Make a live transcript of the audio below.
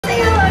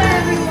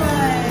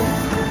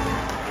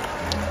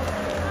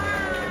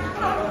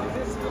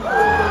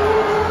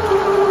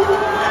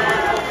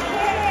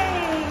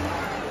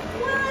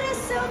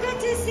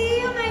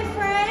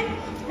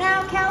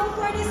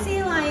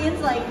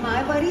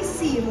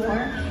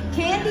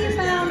can be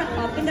found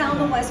up and down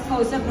the west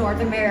coast of North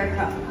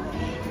America.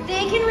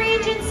 They can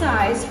range in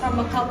size from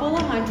a couple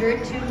of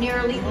hundred to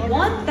nearly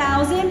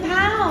 1,000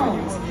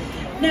 pounds.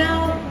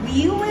 Now,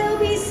 we will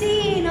be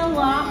seeing a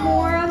lot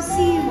more of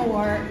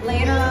Seymour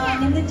later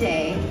on in the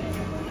day.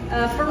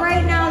 For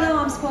right now, though,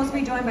 I'm supposed to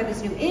be joined by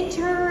this new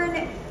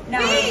intern.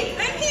 Now, wait,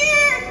 I'm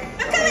here!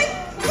 I'm coming!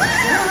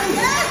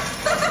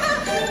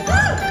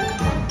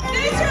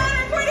 Neutron,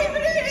 reporting for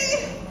duty!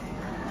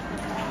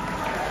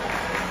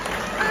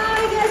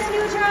 I guess,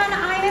 Neutron,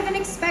 I have been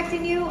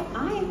expecting you.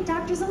 I am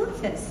Dr.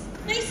 Zalophis.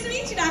 Nice to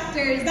meet you,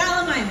 Dr.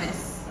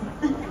 Zalamimus.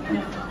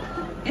 No,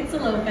 it's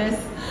Zalophis.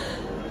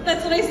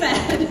 That's what I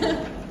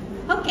said.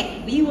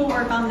 Okay, we will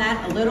work on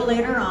that a little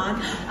later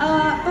on.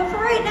 But for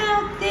right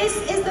now, this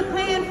is the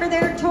plan for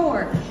their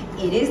tour.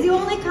 It is the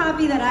only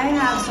copy that I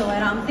have, so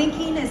what I'm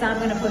thinking is I'm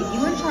going to put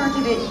you in charge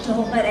of it.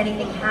 Don't let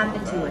anything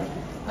happen to it.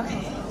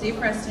 Okay, deep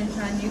breaths,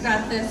 Neutron. You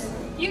got this.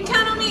 You can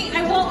count on me.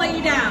 I won't let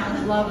you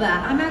down. Love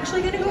that. I'm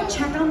actually going to go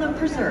check on the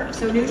preserve.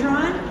 So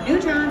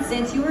Neutron,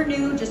 since you are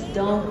new, just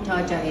don't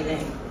touch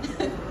anything.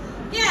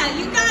 Yeah,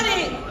 you got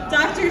it,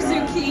 Dr.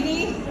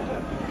 Zucchini.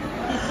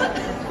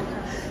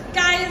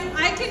 Guys,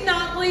 I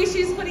cannot believe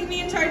she's putting me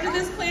in charge of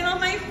this plan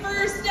on my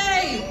first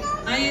day.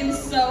 I am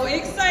so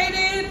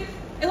excited.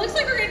 It looks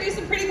like we're gonna do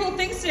some pretty cool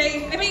things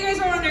today. I bet you guys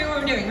are wondering what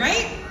we're doing,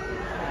 right?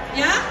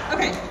 Yeah?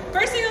 Okay,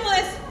 first thing on the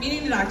list,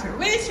 meeting the doctor,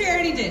 which we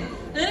already did.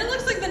 And then it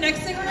looks like the next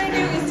thing we're gonna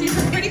do is see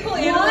some pretty cool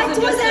animals.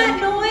 What was that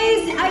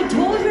noise? I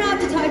told you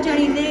not to touch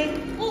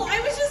anything. Well,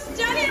 I was just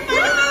done it,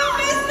 minding my own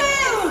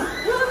business.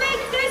 We'll make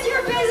this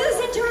your business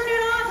and turn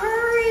it off,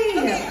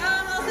 hurry. Okay,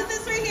 I'll set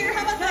this right here.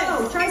 How about this?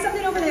 No, try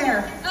something over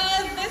there.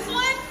 This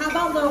one? How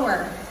about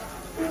lower?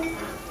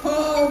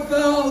 How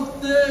about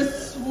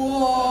this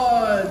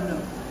one?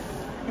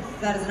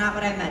 That is not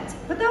what I meant.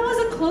 But that was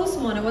a close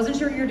one. I wasn't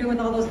sure what you were doing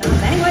with all those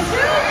numbers. Anyway,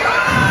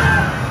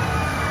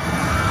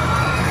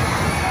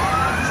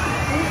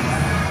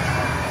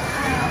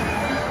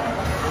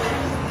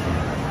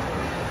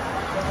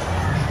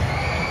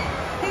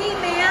 hey,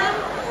 ma'am,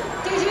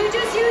 did you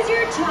just use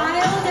your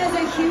child as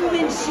a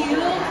human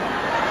shield?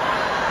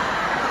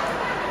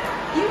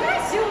 You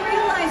guys do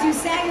realize you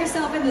sat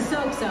yourself in the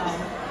soak zone.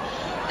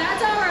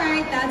 That's all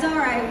right, that's all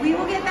right. We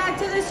will get back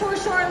to this tour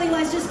shortly.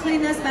 Let's just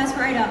clean this mess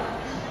right up.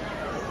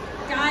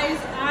 Guys,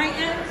 I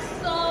am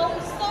so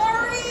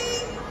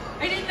sorry.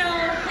 I didn't know,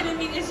 I didn't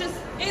mean,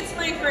 it's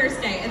my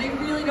first day, and I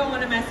really don't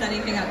want to mess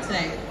anything up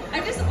today.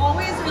 I've just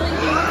always really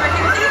been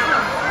working with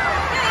people.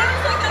 Yeah, I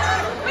was like,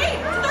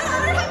 wait, does that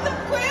otter have the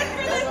plan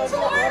for this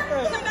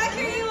tour? Come back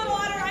here, you little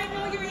otter. I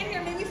know you're in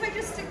here. Maybe if I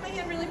just stick my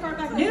hand really far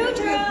back.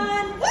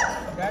 Neutron!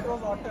 That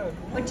was Otter.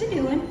 What you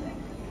doing?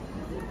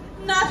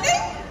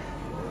 Nothing.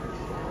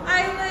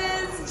 I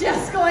was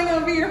just going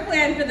over your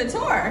plan for the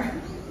tour.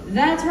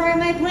 That's right,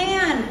 my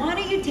plan. Why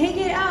don't you take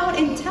it out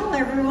and tell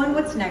everyone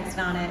what's next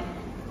on it?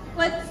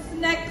 What's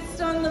next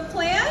on the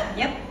plan?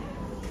 Yep.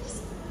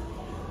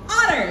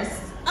 Otters.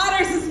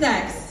 Otters is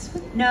next.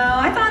 No,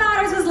 I thought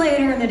otters was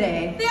later in the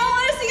day. They all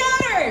want to see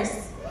otters.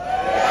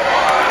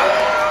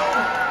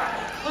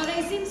 Well,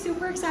 they seem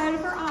super excited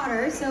for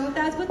otters, so if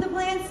that's what the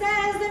plan says,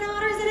 then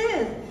otters it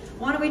is.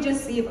 Why don't we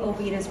just see if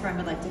Opie and his friend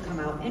would like to come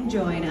out and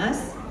join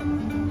us?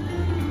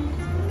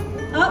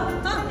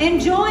 Oh, and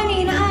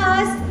joining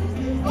us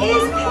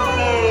is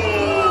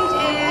Paige.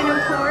 And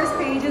of course,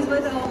 Paige is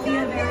with Opie,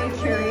 a very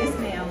curious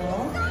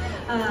mammal.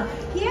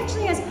 He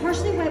actually has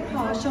partially wet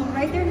paws shown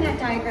right there in that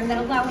diagram that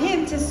allow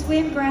him to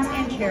swim, grass,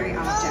 and carry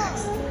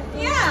objects.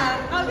 Yeah,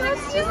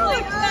 objects just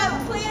like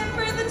that plan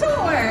for the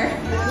tour.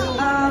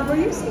 Were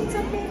you saying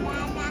something?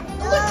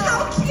 Look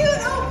how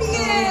cute Opie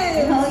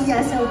is! Oh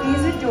yes, Opie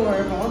is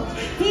adorable.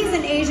 He's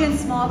an Asian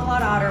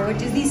small-clawed otter,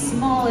 which is the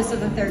smallest of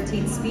the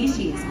 13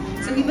 species.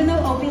 So even though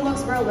Opie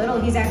looks real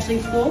little, he's actually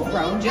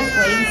full-grown, just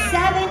weighing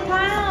 7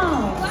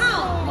 pounds.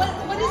 Wow,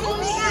 what is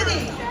Opie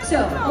eating?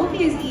 So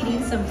Opie is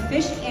eating some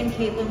fish and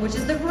capelin, which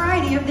is the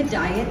variety of the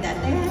diet that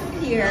they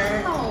have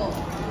here. Oh,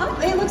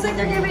 it looks like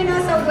they're giving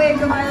us a wave.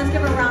 Come on, let's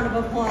give a round of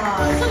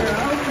applause for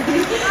Opie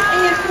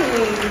and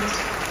Paige.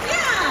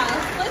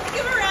 Yeah, let's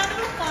give a round of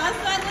applause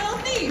to that little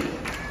thief.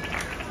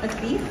 That's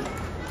beef?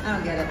 I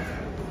don't get it.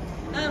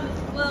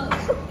 Well,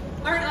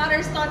 aren't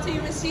otters thought to be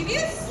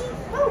mischievous?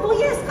 Oh, well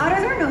yes,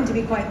 otters are known to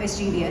be quite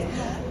mischievous.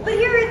 But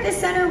here at the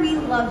center, we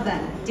love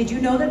them. Did you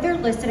know that they're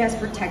listed as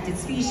protected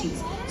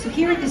species? So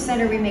here at the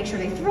center, we make sure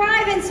they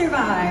thrive and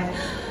survive.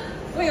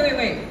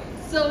 Wait.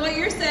 So what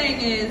you're saying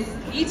is,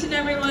 each and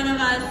every one of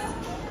us,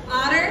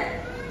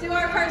 otter, do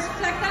our parts to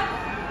protect them?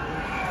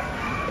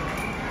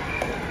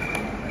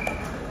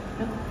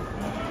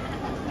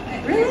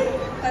 Really?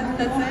 That's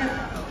it?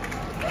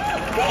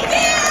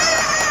 Yeah!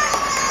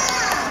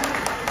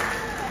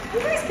 You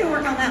guys can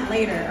work on that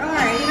later. All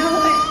right, you know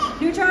what?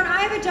 Neutron,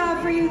 I have a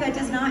job for you that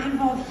does not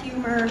involve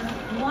humor.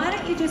 Why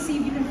don't you just see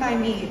if you can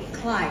find me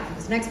Clyde for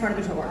this next part of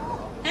the tour?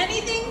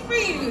 Anything for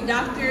you,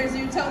 Dr.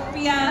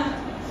 Zootopia.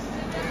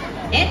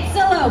 It's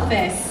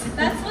Zalophis.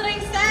 That's what I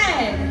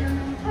said.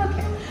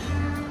 Okay.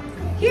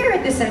 Here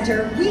at the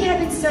center, we have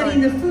been studying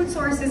the food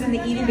sources and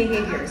the eating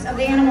behaviors of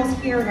the animals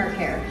here in our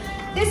care.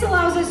 This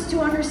allows us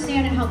to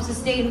understand and help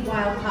sustain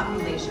wild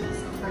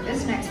populations. For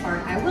this next part,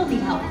 I will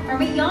need help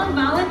from a young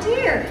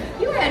volunteer.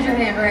 You had your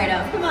hand right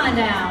up. Come on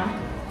down.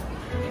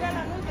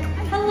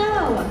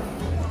 Hello.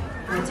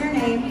 What's your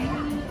name?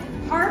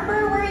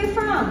 Harper, where are you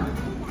from?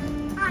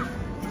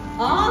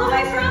 All the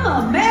way from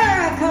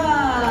America.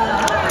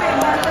 All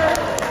right, Harper.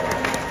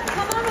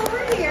 Come on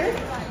over here.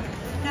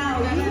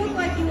 Now, you look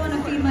like you want to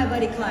feed my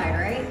buddy Clyde,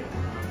 right?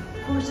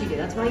 Of course you do.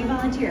 That's why you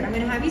volunteered. I'm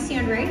going to have you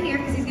stand right here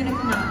because he's going to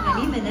come out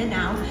any minute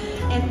now.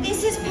 And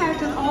this is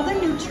packed with all the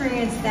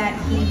nutrients that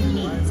he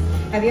needs.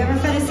 Have you ever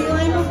fed a sea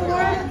lion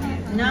before?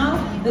 No?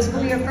 This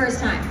will be your first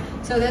time.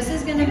 So this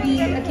is going to be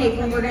a cake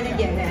when we're going to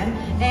give him.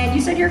 And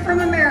you said you're from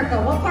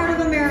America. What part of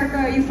America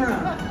are you from?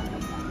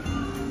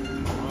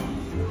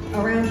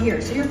 Around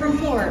here. So you're from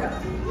Florida.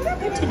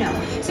 Good to know.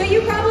 So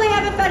you probably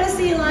haven't fed a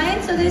sea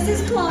lion. So this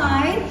is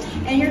Clyde.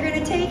 And you're going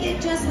to take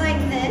it just like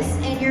this.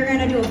 And you're going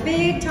to do a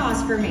big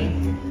toss for me.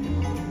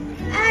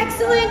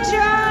 Excellent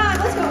job.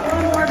 Let's go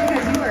one more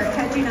because you are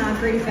catching on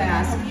pretty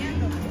fast.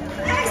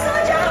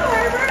 Excellent job,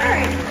 Harper. All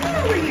right, come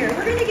over here.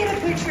 We're going to get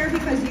a picture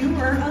because you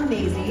were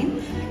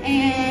amazing.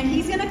 And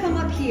he's going to come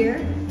up here.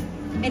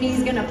 And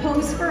he's going to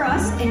pose for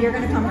us. And you're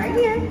going to come right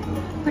here.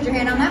 Put your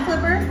hand on that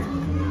flipper.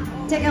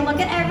 Take a look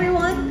at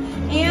everyone.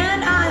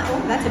 And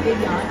oh, that's a big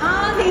yawn.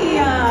 On the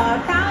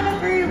count of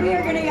 3, we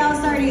are going to yell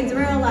sardines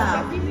real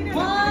loud.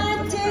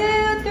 1, 2,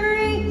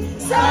 3,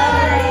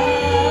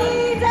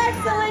 sardines!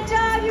 Excellent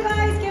job, you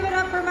guys. Give it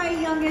up for my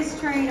youngest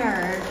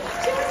trainer,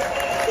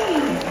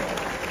 Justine.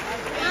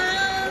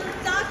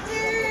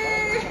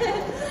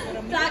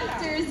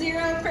 Dr.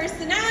 Zero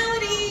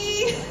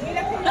Personality.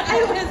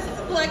 I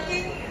was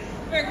looking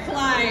for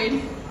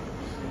Clyde.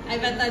 I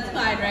bet that's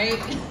Clyde,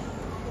 right?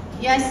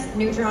 Yes,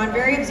 Neutron,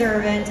 very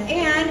observant.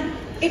 And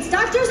it's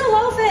Dr.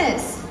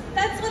 Zolophus.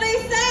 That's what I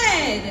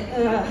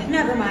said.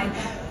 Never mind.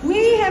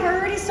 We have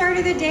already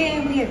started the day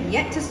and we have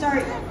yet to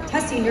start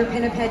testing your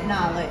pinniped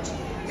knowledge.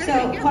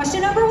 So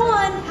question number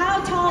 1,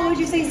 how tall would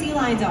you say sea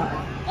lions are?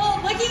 Well,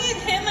 looking at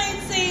him,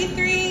 I'd say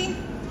 3,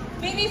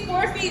 maybe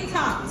 4 feet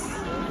tops.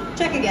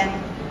 Check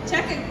again.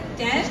 Check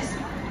again.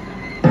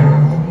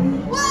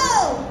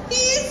 Whoa,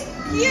 he's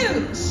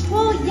huge.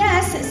 Well,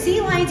 yes,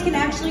 sea lions can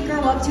actually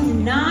grow up to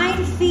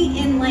 9 feet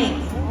in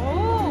length.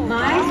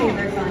 My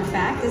favorite fun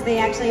fact is they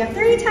actually have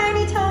 3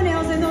 tiny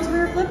toenails in those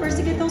rear flippers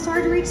to get those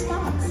hard to reach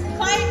spots.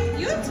 Clyde,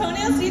 you have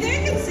toenails? See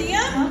there? I can see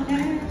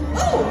them.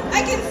 Oh,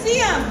 I can see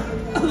them.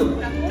 Oh,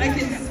 I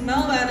can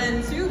smell that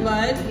in too,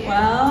 bud.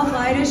 Well,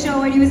 Clyde is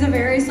showing you is a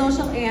very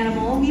social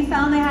animal. We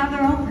found they have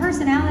their own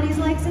personalities,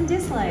 likes and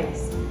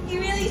dislikes. He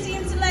really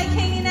seems to like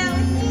hanging out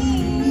with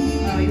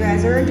me. Oh, you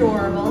guys are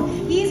adorable.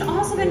 He's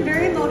also been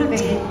very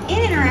motivated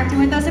in interacting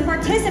with us and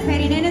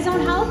participating in his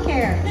own health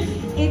care.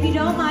 If you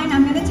don't mind,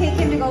 I'm going to take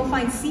him to go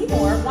find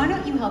Seymour. Why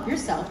don't you help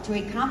yourself to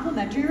a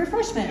complimentary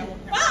refreshment?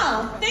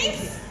 Wow,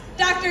 thanks,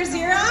 Dr.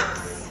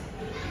 Xerox.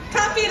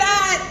 Copy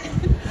that.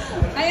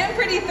 I am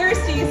pretty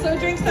thirsty, so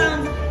drink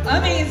sounds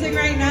amazing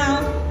right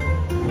now.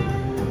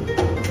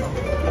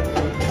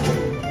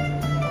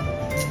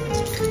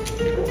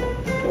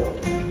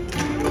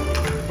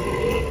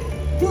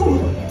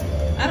 Whew.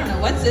 I don't know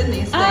what's in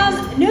these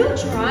things.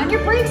 Neutron,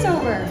 your break's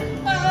over.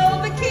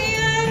 Uh-oh, the can.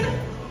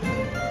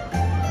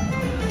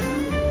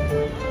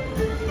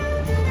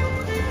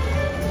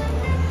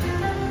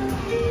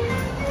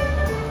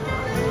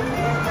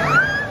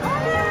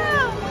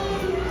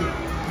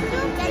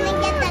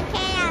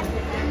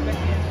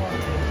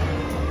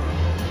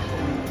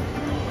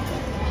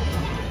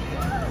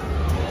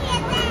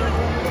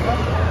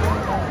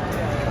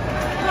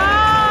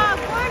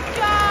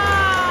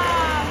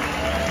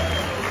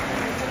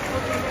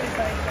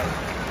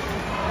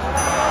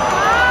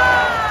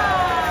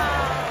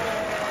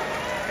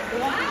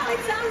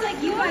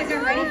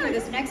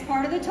 Next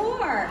part of the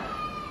tour.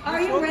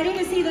 Are you ready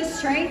to see the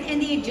strength and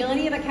the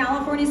agility of a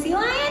California sea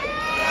lion?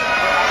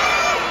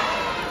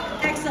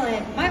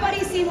 Excellent. My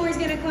buddy Seymour is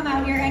going to come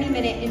out here any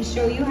minute and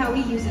show you how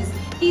he uses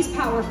these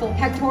powerful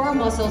pectoral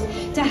muscles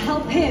to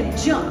help him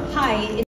jump high.